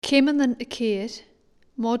Céimeann a céir,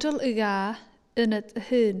 modal a gá, inad a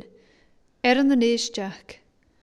hún, an éisteach.